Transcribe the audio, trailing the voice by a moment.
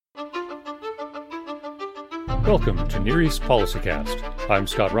Welcome to Near East PolicyCast. I'm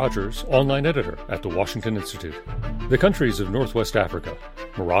Scott Rogers, online editor at the Washington Institute. The countries of Northwest Africa,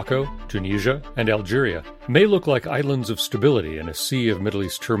 Morocco, Tunisia, and Algeria, may look like islands of stability in a sea of Middle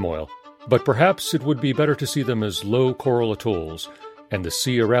East turmoil, but perhaps it would be better to see them as low coral atolls, and the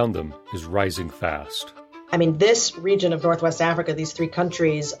sea around them is rising fast. I mean, this region of Northwest Africa, these three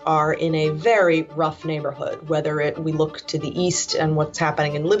countries are in a very rough neighborhood, whether we look to the east and what's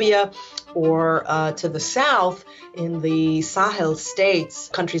happening in Libya, or to the south in the Sahel states,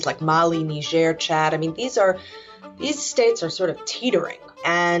 countries like Mali, Niger, Chad. I mean, these states are sort of teetering.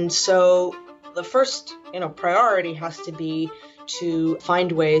 And so the first, priority has to be to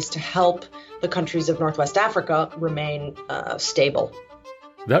find ways to help the countries of Northwest Africa remain stable.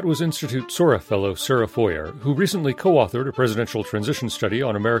 That was Institute Sora fellow Sarah Foyer, who recently co-authored a presidential transition study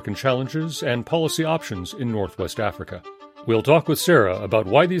on American challenges and policy options in Northwest Africa. We'll talk with Sarah about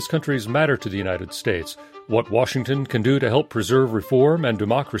why these countries matter to the United States, what Washington can do to help preserve reform and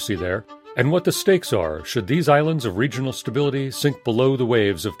democracy there, and what the stakes are should these islands of regional stability sink below the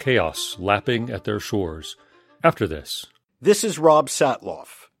waves of chaos lapping at their shores. After this. This is Rob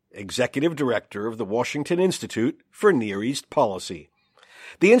Satloff, Executive Director of the Washington Institute for Near East Policy.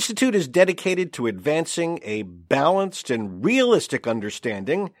 The Institute is dedicated to advancing a balanced and realistic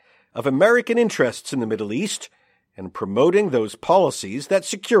understanding of American interests in the Middle East and promoting those policies that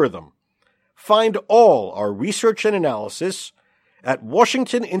secure them. Find all our research and analysis at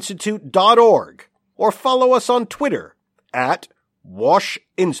washingtoninstitute.org or follow us on Twitter at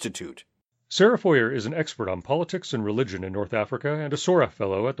WashInstitute. Sarah Foyer is an expert on politics and religion in North Africa and a Sora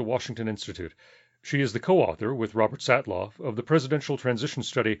Fellow at the Washington Institute. She is the co-author with Robert Satloff of the presidential transition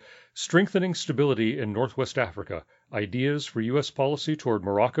study Strengthening Stability in Northwest Africa, Ideas for U.S. Policy Toward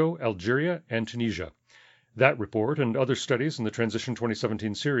Morocco, Algeria, and Tunisia. That report and other studies in the Transition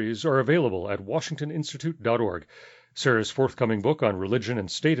 2017 series are available at washingtoninstitute.org. Sarah's forthcoming book on religion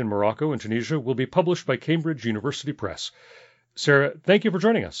and state in Morocco and Tunisia will be published by Cambridge University Press. Sarah, thank you for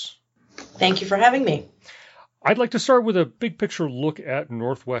joining us. Thank you for having me. I'd like to start with a big picture look at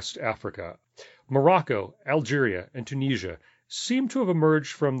Northwest Africa. Morocco, Algeria, and Tunisia seem to have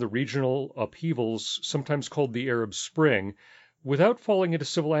emerged from the regional upheavals, sometimes called the Arab Spring, without falling into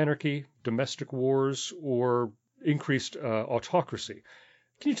civil anarchy, domestic wars, or increased autocracy.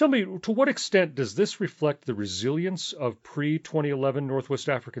 Can you tell me, to what extent does this reflect the resilience of pre-2011 Northwest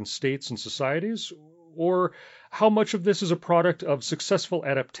African states and societies, or how much of this is a product of successful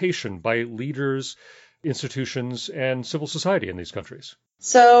adaptation by leaders, institutions, and civil society in these countries?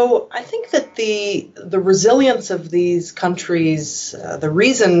 So I think that the resilience of these countries, the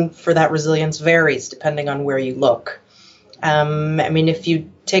reason for that resilience varies depending on where you look. If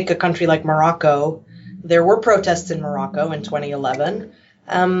you take a country like Morocco, there were protests in Morocco in 2011,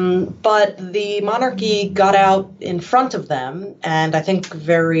 but the monarchy got out in front of them and I think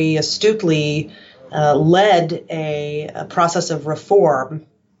very astutely led a process of reform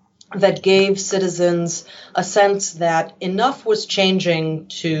that gave citizens a sense that enough was changing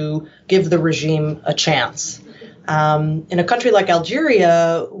to give the regime a chance. In a country like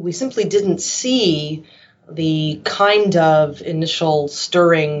Algeria, we simply didn't see the kind of initial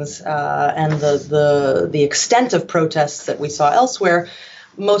stirrings and the extent of protests that we saw elsewhere,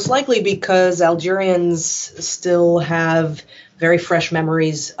 most likely because Algerians still have very fresh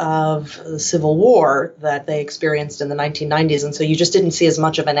memories of the civil war that they experienced in the 1990s. And so you just didn't see as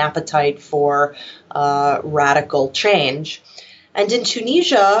much of an appetite for radical change. And in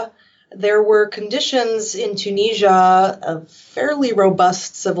Tunisia, there were conditions in Tunisia, a fairly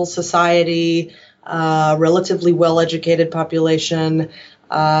robust civil society, relatively well-educated population,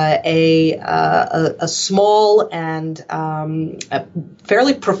 a small and a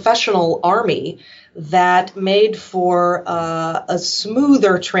fairly professional army that made for a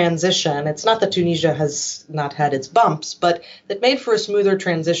smoother transition. It's not that Tunisia has not had its bumps, but that made for a smoother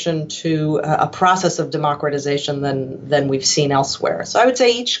transition to a process of democratization than we've seen elsewhere. So I would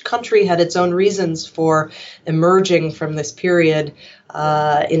say each country had its own reasons for emerging from this period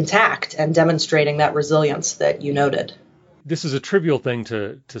intact and demonstrating that resilience that you noted. This is a trivial thing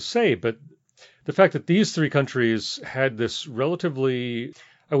to say, but the fact that these three countries had this relatively,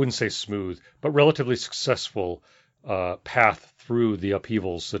 I wouldn't say smooth, but relatively successful path through the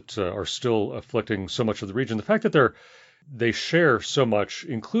upheavals that are still afflicting so much of the region. The fact that they share so much,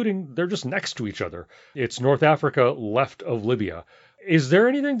 including they're just next to each other. It's North Africa left of Libya. Is there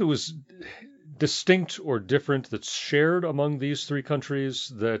anything that was distinct or different that's shared among these three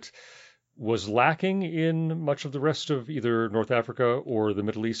countries that was lacking in much of the rest of either North Africa or the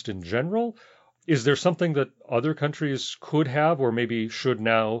Middle East in general? Is there something that other countries could have or maybe should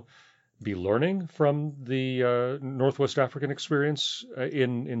now be learning from the Northwest African experience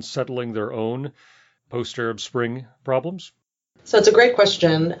in settling their own post-Arab Spring problems? So it's a great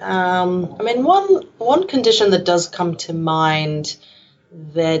question. One condition that does come to mind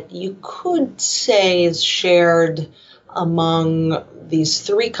that you could say is shared among these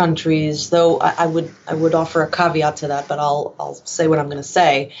three countries, though I would offer a caveat to that, but I'll say what I'm going to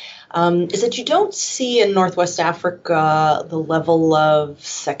say, is that you don't see in Northwest Africa the level of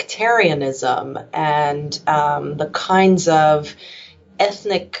sectarianism and the kinds of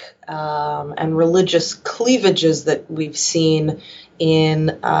ethnic and religious cleavages that we've seen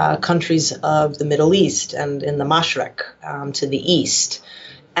in countries of the Middle East and in the Mashrek to the east.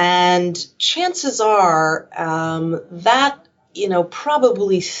 And chances are that,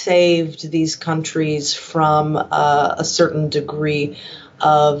 probably saved these countries from a certain degree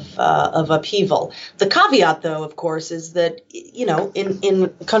of upheaval. The caveat, though, of course, is that,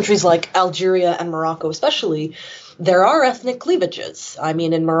 in countries like Algeria and Morocco especially, there are ethnic cleavages. I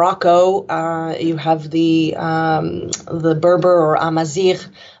mean, in Morocco, you have the Berber or Amazigh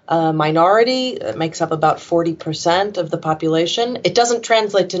minority. It makes up about 40% of the population. It doesn't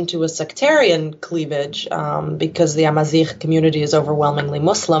translate into a sectarian cleavage because the Amazigh community is overwhelmingly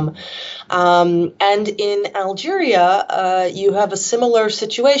Muslim. And in Algeria, you have a similar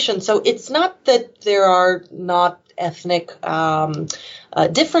situation. So it's not that there are not ethnic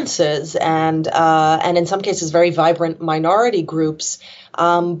differences and in some cases very vibrant minority groups.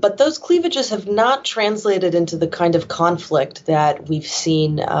 But those cleavages have not translated into the kind of conflict that we've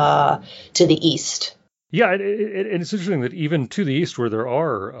seen to the east. Yeah, and it's interesting that even to the east, where there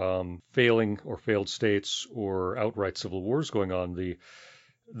are failing or failed states or outright civil wars going on, the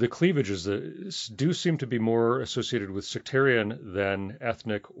cleavages do seem to be more associated with sectarian than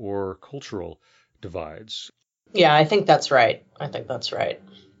ethnic or cultural divides. Yeah, I think that's right.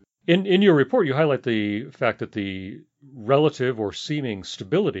 In your report, you highlight the fact that the relative or seeming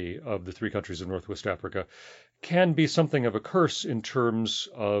stability of the three countries of Northwest Africa can be something of a curse in terms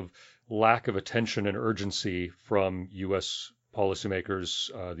of lack of attention and urgency from U.S.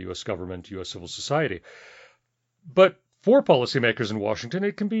 policymakers, the U.S. government, U.S. civil society. But for policymakers in Washington,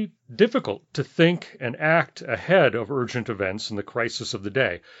 it can be difficult to think and act ahead of urgent events and the crisis of the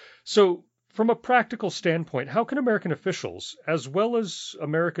day. So, from a practical standpoint, how can American officials, as well as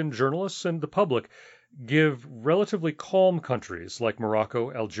American journalists and the public, give relatively calm countries like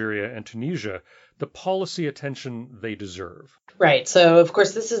Morocco, Algeria, and Tunisia the policy attention they deserve? Right. So, of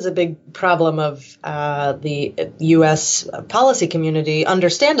course, this is a big problem of the U.S. policy community,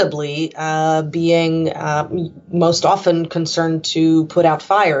 understandably being most often concerned to put out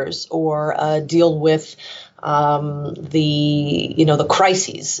fires or deal with the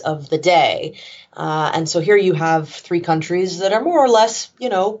crises of the day. And so here you have three countries that are more or less,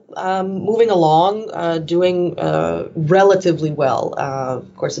 moving along, doing relatively well.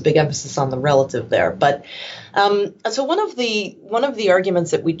 Of course, a big emphasis on the relative there. But so one of the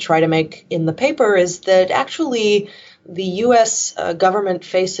arguments that we try to make in the paper is that actually the U.S. government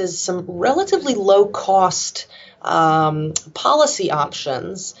faces some relatively low cost policy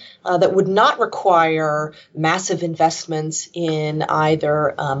options that would not require massive investments in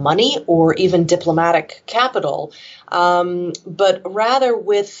either money or even diplomatic capital, but rather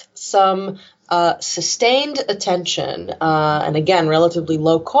with some sustained attention and again relatively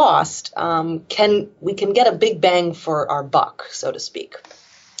low cost, we can get a big bang for our buck, so to speak.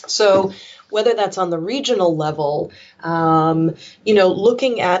 So whether that's on the regional level,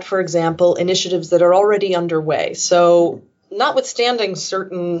 looking at, for example, initiatives that are already underway. So notwithstanding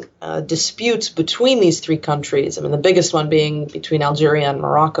certain disputes between these three countries, the biggest one being between Algeria and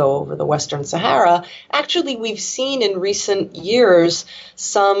Morocco over the Western Sahara, actually we've seen in recent years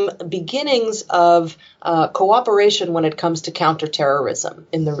some beginnings of cooperation when it comes to counterterrorism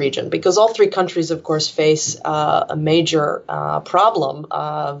in the region, because all three countries, of course, face a major problem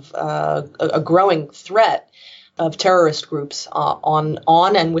of a growing threat of terrorist groups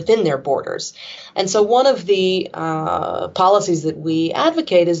on and within their borders. And so one of the policies that we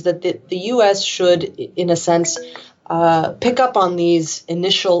advocate is that the U.S. should, in a sense, pick up on these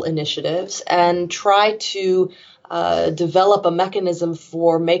initial initiatives and try to develop a mechanism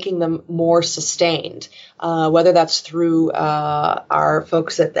for making them more sustained, whether that's through our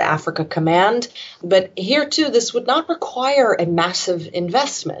folks at the Africa Command. But here, too, this would not require a massive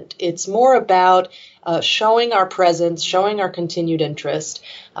investment. It's more about showing our presence, showing our continued interest.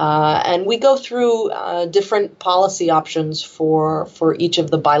 And we go through different policy options for each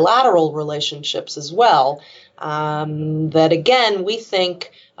of the bilateral relationships as well, that, again, we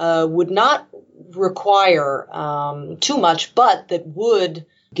think would not require too much, but that would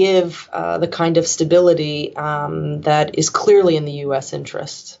give the kind of stability that is clearly in the U.S.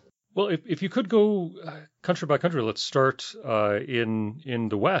 interest. Well, if you could go country by country, let's start in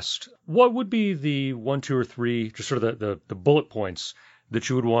the West. What would be the 1, 2, or 3, just sort of the bullet points that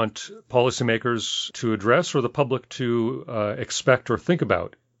you would want policymakers to address or the public to expect or think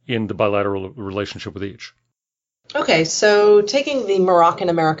about in the bilateral relationship with each? Okay, so taking the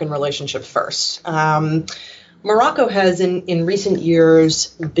Moroccan-American relationship first. Morocco has in recent years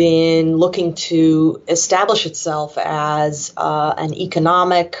been looking to establish itself as an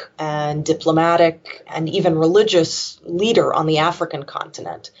economic and diplomatic and even religious leader on the African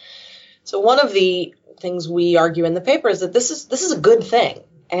continent. So one of the things we argue in the paper is that this is a good thing,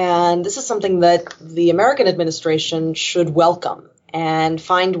 and this is something that the American administration should welcome and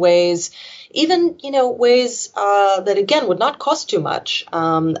find ways, even, ways that, again, would not cost too much,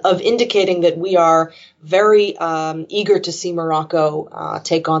 of indicating that we are very eager to see Morocco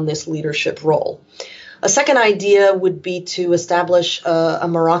take on this leadership role. A second idea would be to establish a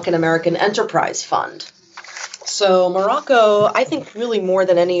Moroccan-American enterprise fund. So Morocco, I think really more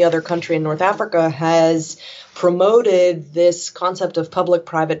than any other country in North Africa, has promoted this concept of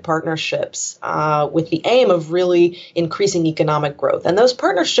public-private partnerships with the aim of really increasing economic growth. And those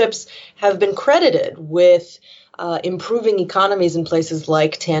partnerships have been credited with improving economies in places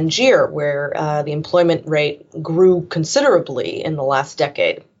like Tangier, where the employment rate grew considerably in the last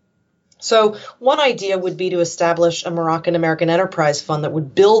decade. So one idea would be to establish a Moroccan-American enterprise fund that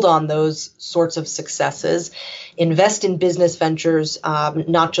would build on those sorts of successes, invest in business ventures,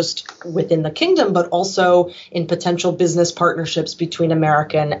 not just within the kingdom, but also in potential business partnerships between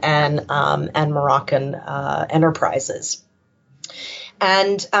American and Moroccan enterprises.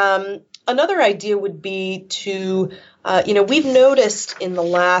 And another idea would be to, we've noticed in the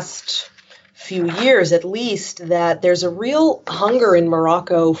last few years at least that there's a real hunger in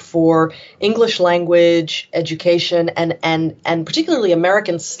Morocco for English language education and particularly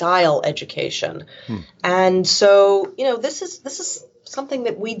American style education. And so, this is something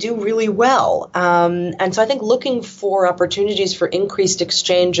that we do really well. And so I think looking for opportunities for increased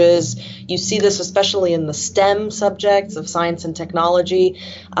exchanges, you see this especially in the STEM subjects of science and technology.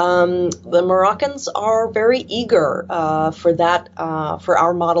 The Moroccans are very eager for that, for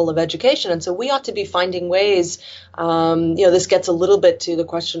our model of education. And so we ought to be finding ways, this gets a little bit to the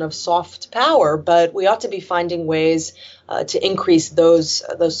question of soft power, but we ought to be finding ways to increase those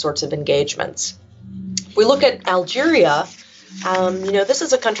sorts of engagements. If we look at Algeria, this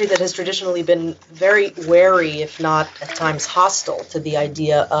is a country that has traditionally been very wary, if not at times hostile, to the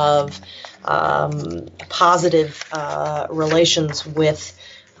idea of positive relations with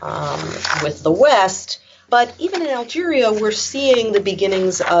the West. But even in Algeria, we're seeing the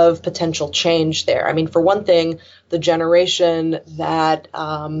beginnings of potential change there. I mean, for one thing, the generation that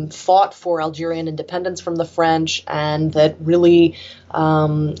fought for Algerian independence from the French and that really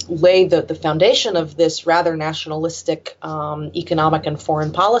laid the foundation of this rather nationalistic economic and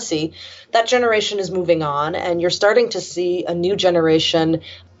foreign policy, that generation is moving on, and you're starting to see a new generation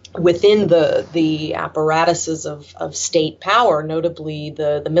within the apparatuses of state power, notably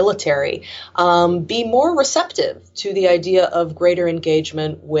the military, be more receptive to the idea of greater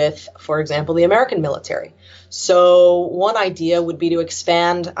engagement with, for example, the American military. So one idea would be to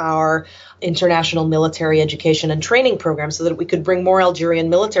expand our international military education and training program so that we could bring more Algerian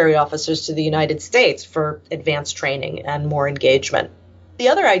military officers to the United States for advanced training and more engagement. The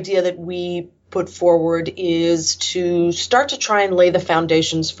other idea that we put forward is to start to try and lay the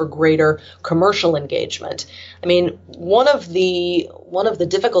foundations for greater commercial engagement. I mean, one of the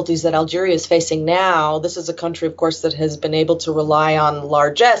difficulties that Algeria is facing now, this is a country, of course, that has been able to rely on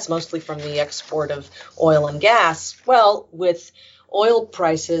largesse, mostly from the export of oil and gas. Well, with oil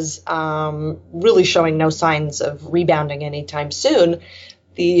prices really showing no signs of rebounding anytime soon,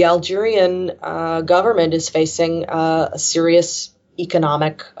 the Algerian government is facing a serious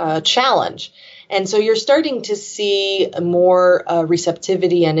economic challenge. And so you're starting to see more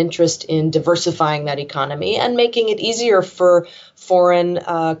receptivity and interest in diversifying that economy and making it easier for foreign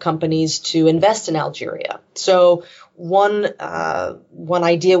companies to invest in Algeria. So one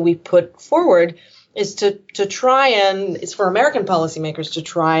idea we put forward is to try and, it's for American policymakers to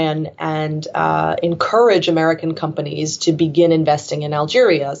try and encourage American companies to begin investing in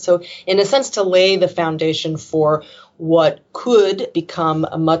Algeria. So in a sense, to lay the foundation for what could become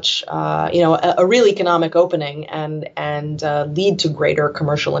a much, a real economic opening and lead to greater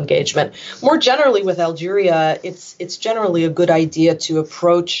commercial engagement. More generally with Algeria, it's generally a good idea to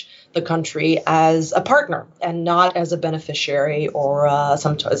approach the country as a partner and not as a beneficiary or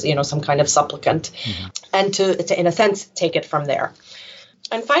some kind of supplicant, and to in a sense take it from there.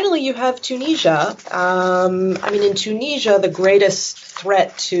 And finally, you have Tunisia. In Tunisia, the greatest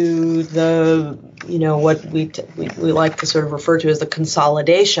threat to the, what we like to sort of refer to as the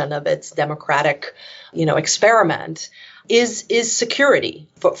consolidation of its democratic, experiment is security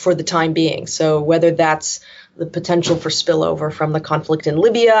for the time being. So whether that's the potential for spillover from the conflict in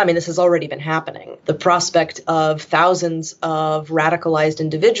Libya. This has already been happening. The prospect of thousands of radicalized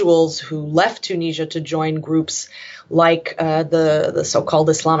individuals who left Tunisia to join groups like the so-called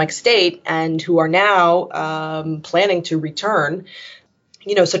Islamic State and who are now planning to return.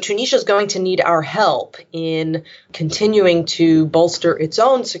 So Tunisia is going to need our help in continuing to bolster its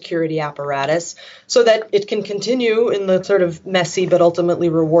own security apparatus so that it can continue in the sort of messy but ultimately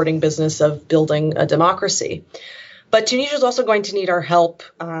rewarding business of building a democracy. But Tunisia is also going to need our help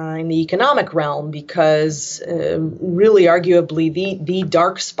in the economic realm because really arguably the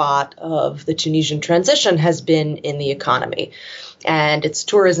dark spot of the Tunisian transition has been in the economy. And its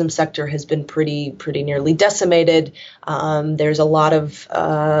tourism sector has been pretty nearly decimated. There's a lot of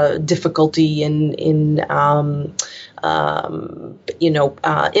difficulty in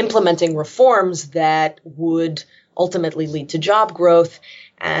implementing reforms that would ultimately lead to job growth.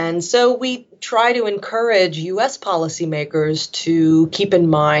 And so we try to encourage U.S. policymakers to keep in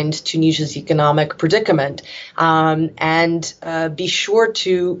mind Tunisia's economic predicament and be sure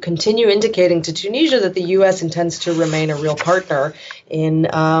to continue indicating to Tunisia that the U.S. intends to remain a real partner in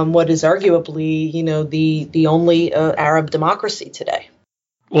what is arguably, the only Arab democracy today.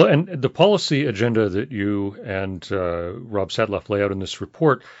 Well, and the policy agenda that you and Rob Satloff lay out in this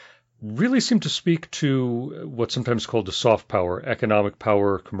report really seem to speak to what's sometimes called the soft power, economic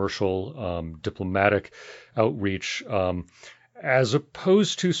power, commercial, diplomatic outreach, as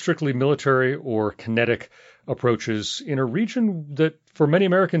opposed to strictly military or kinetic approaches in a region that for many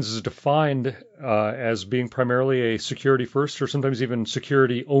Americans is defined as being primarily a security first or sometimes even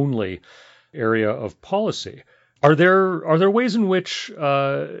security only area of policy. Are there ways in which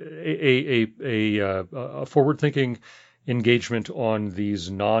a forward-thinking engagement on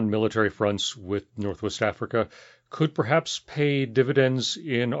these non-military fronts with Northwest Africa could perhaps pay dividends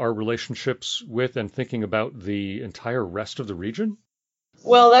in our relationships with and thinking about the entire rest of the region?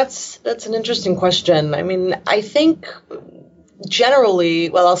 Well, that's an interesting question. I think generally,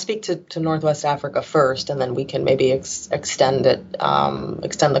 I'll speak to Northwest Africa first, and then we can maybe extend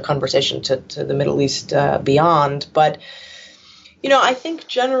the conversation to the Middle East beyond. But I think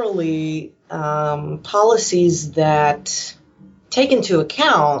generally policies that take into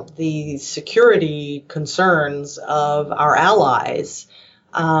account the security concerns of our allies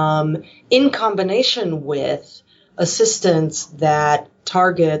in combination with assistance that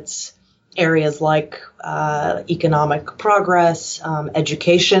targets areas like economic progress,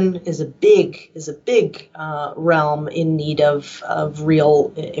 education is a big realm in need of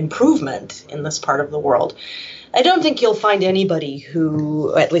real improvement in this part of the world. I don't think you'll find anybody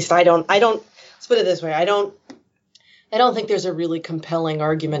who, at least I don't, let's put it this way, I don't think there's a really compelling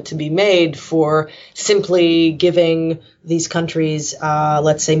argument to be made for simply giving these countries,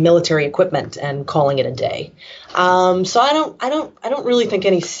 let's say, military equipment and calling it a day. So I don't really think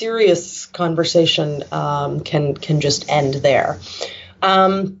any serious conversation can just end there.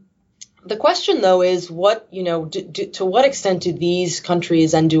 The question, though, is to what extent do these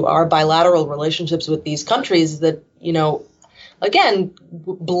countries and do our bilateral relationships with these countries that, again,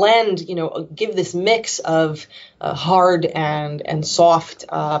 blend, give this mix of hard and soft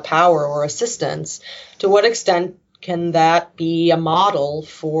power or assistance, to what extent can that be a model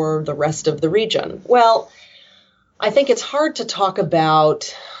for the rest of the region? Well, I think it's hard to talk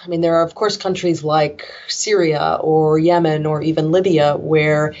about. There are, of course, countries like Syria or Yemen or even Libya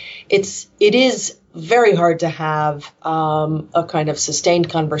where it is very hard to have a kind of sustained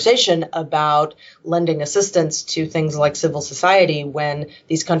conversation about lending assistance to things like civil society when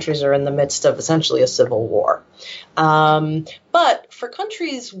these countries are in the midst of essentially a civil war. But for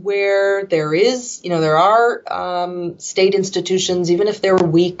countries where there are state institutions, even if they're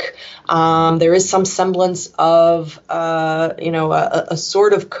weak, there is some semblance of, a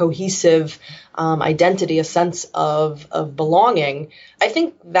sort of cohesive identity, a sense of belonging. I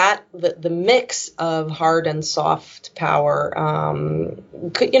think that the mix of hard and soft power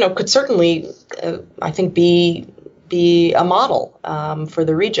could certainly, I think, be a model for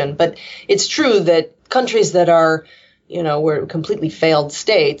the region. But it's true that countries that are, we're completely failed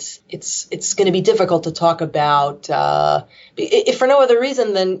states, it's going to be difficult to talk about, if for no other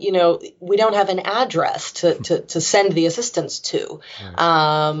reason than, we don't have an address to send the assistance to.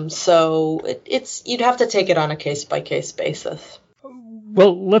 Right. So you'd have to take it on a case-by-case basis.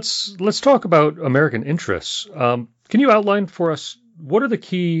 Well, let's talk about American interests. Can you outline for us what are the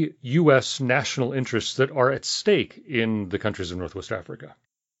key U.S. national interests that are at stake in the countries of Northwest Africa?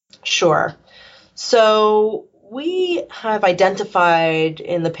 Sure. So we have identified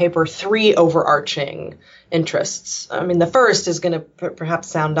in the paper three overarching interests. I mean, the first is going to perhaps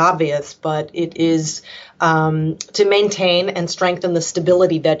sound obvious, but it is to maintain and strengthen the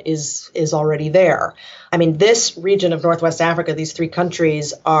stability that is already there. I mean, this region of Northwest Africa, these three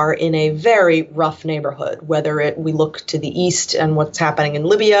countries are in a very rough neighborhood, whether we look to the east and what's happening in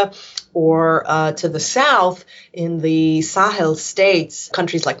Libya, or to the south in the Sahel states,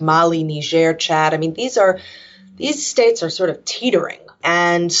 countries like Mali, Niger, Chad. I mean, these states are sort of teetering.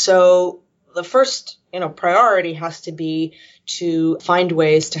 And so the first, priority has to be to find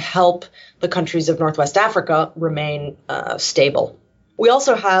ways to help the countries of Northwest Africa remain stable. We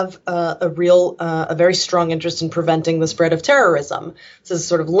also have a very strong interest in preventing the spread of terrorism. This is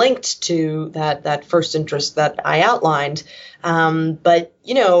sort of linked to that first interest that I outlined. But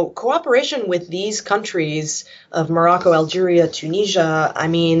cooperation with these countries of Morocco, Algeria, Tunisia, I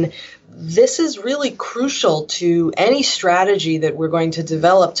mean, this is really crucial to any strategy that we're going to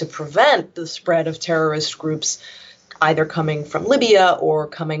develop to prevent the spread of terrorist groups either coming from Libya or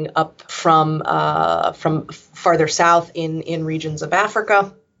coming up from farther south in regions of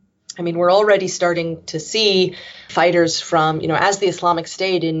Africa. I mean, we're already starting to see fighters from, as the Islamic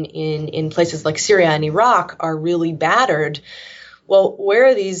State in places like Syria and Iraq are really battered. Well, where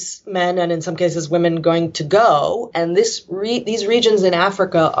are these men and in some cases women going to go? And these regions in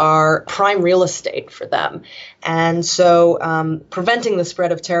Africa are prime real estate for them. And so preventing the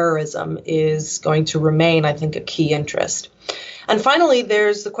spread of terrorism is going to remain, I think, a key interest. And finally,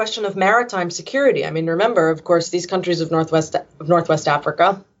 there's the question of maritime security. I mean, remember, of course, these countries of Northwest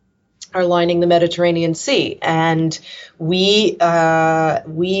Africa are lining the Mediterranean Sea. And we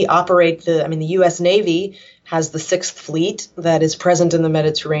operate the U.S. Navy has the Sixth Fleet that is present in the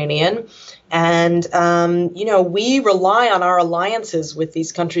Mediterranean. And, we rely on our alliances with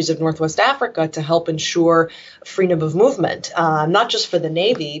these countries of Northwest Africa to help ensure freedom of movement, not just for the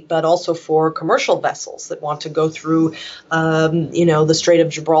Navy, but also for commercial vessels that want to go through, the Strait of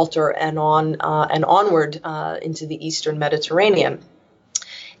Gibraltar and onward into the Eastern Mediterranean.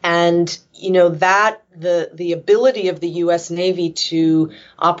 And, that the ability of the U.S. Navy to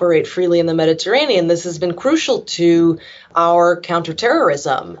operate freely in the Mediterranean, this has been crucial to our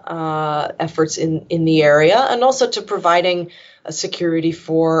counterterrorism efforts in the area, and also to providing security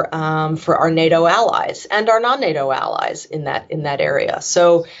for our NATO allies and our non-NATO allies in that area.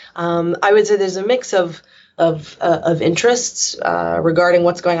 So I would say there's a mix of interests regarding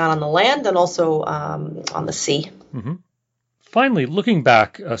what's going on the land and also on the sea. Mm-hmm. Finally, looking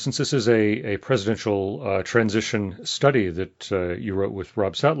back, since this is a presidential transition study that you wrote with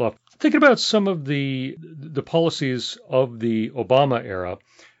Rob Satloff, thinking about some of the policies of the Obama era,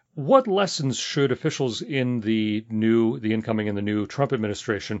 what lessons should officials in the incoming and the new Trump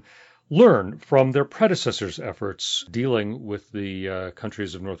administration learn from their predecessors' efforts dealing with the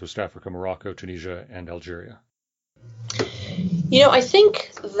countries of Northwest Africa, Morocco, Tunisia, and Algeria? I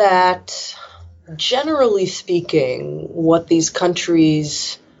think that generally speaking, what these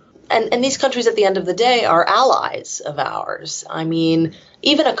countries, and these countries at the end of the day are allies of ours. I mean,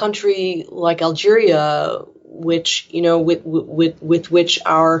 even a country like Algeria, which, with which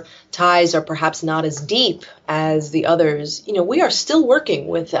our ties are perhaps not as deep as the others, we are still working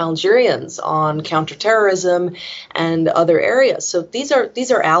with Algerians on counterterrorism and other areas. So these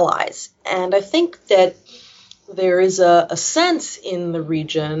are allies. And I think that there is a sense in the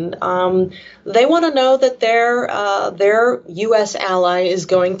region. They want to know that their U.S. ally is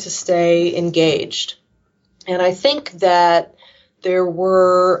going to stay engaged. And I think that there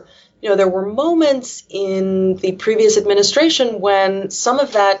were moments in the previous administration when some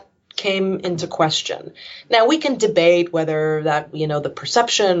of that came into question. Now, we can debate whether that, the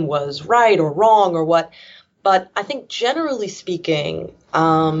perception was right or wrong or what. But I think generally speaking,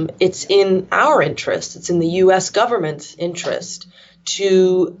 it's in our interest, it's in the U.S. government's interest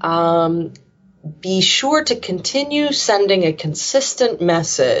to be sure to continue sending a consistent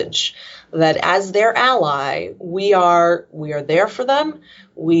message that as their ally, we are there for them.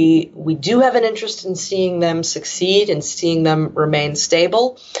 We do have an interest in seeing them succeed and seeing them remain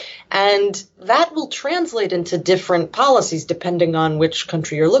stable. And that will translate into different policies depending on which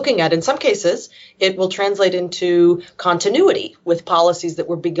country you're looking at. In some cases, it will translate into continuity with policies that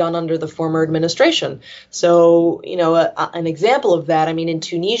were begun under the former administration. So, an example of that, in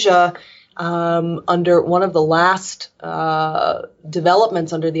Tunisia, under one of the last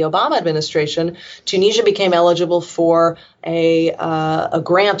developments under the Obama administration, Tunisia became eligible for a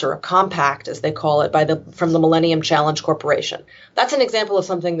grant or a compact, as they call it, from the Millennium Challenge Corporation. That's an example of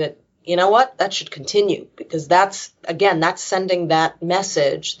something that, you know what, that should continue, because that's sending that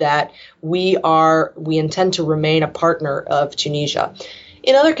message that we intend to remain a partner of Tunisia.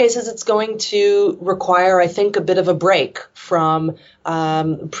 In other cases, it's going to require, I think, a bit of a break from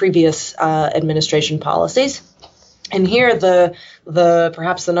previous administration policies. And here,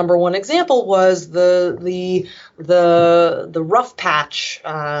 perhaps the number one example was the rough patch,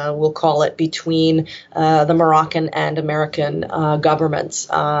 we'll call it, between the Moroccan and American governments,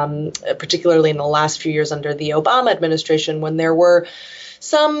 particularly in the last few years under the Obama administration, when there were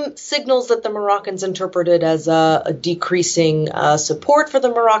some signals that the Moroccans interpreted as a decreasing support for the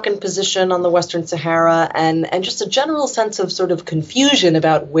Moroccan position on the Western Sahara, and just a general sense of sort of confusion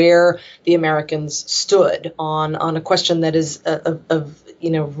about where the Americans stood on a question that is of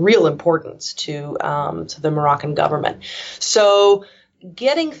real importance to the Moroccan government. So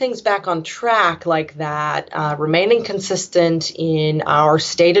getting things back on track like that, remaining consistent in our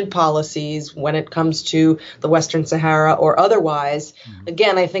stated policies when it comes to the Western Sahara or otherwise,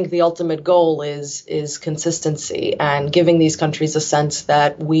 again, I think the ultimate goal is consistency and giving these countries a sense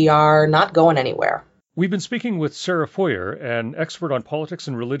that we are not going anywhere. We've been speaking with Sarah Foyer, an expert on politics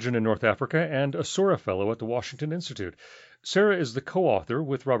and religion in North Africa and a Sora Fellow at the Washington Institute. Sarah is the co-author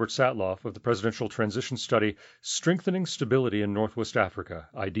with Robert Satloff of the presidential transition study, Strengthening Stability in Northwest Africa,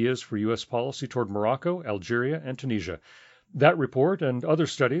 Ideas for U.S. Policy Toward Morocco, Algeria, and Tunisia. That report and other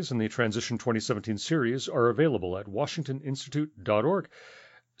studies in the Transition 2017 series are available at washingtoninstitute.org.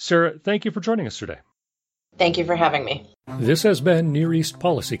 Sarah, thank you for joining us today. Thank you for having me. This has been Near East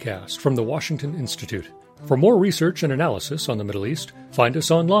PolicyCast from the Washington Institute. For more research and analysis on the Middle East, find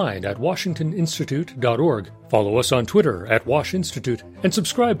us online at washingtoninstitute.org, follow us on Twitter at WashInstitute, and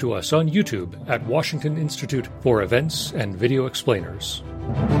subscribe to us on YouTube at Washington Institute for events and video explainers.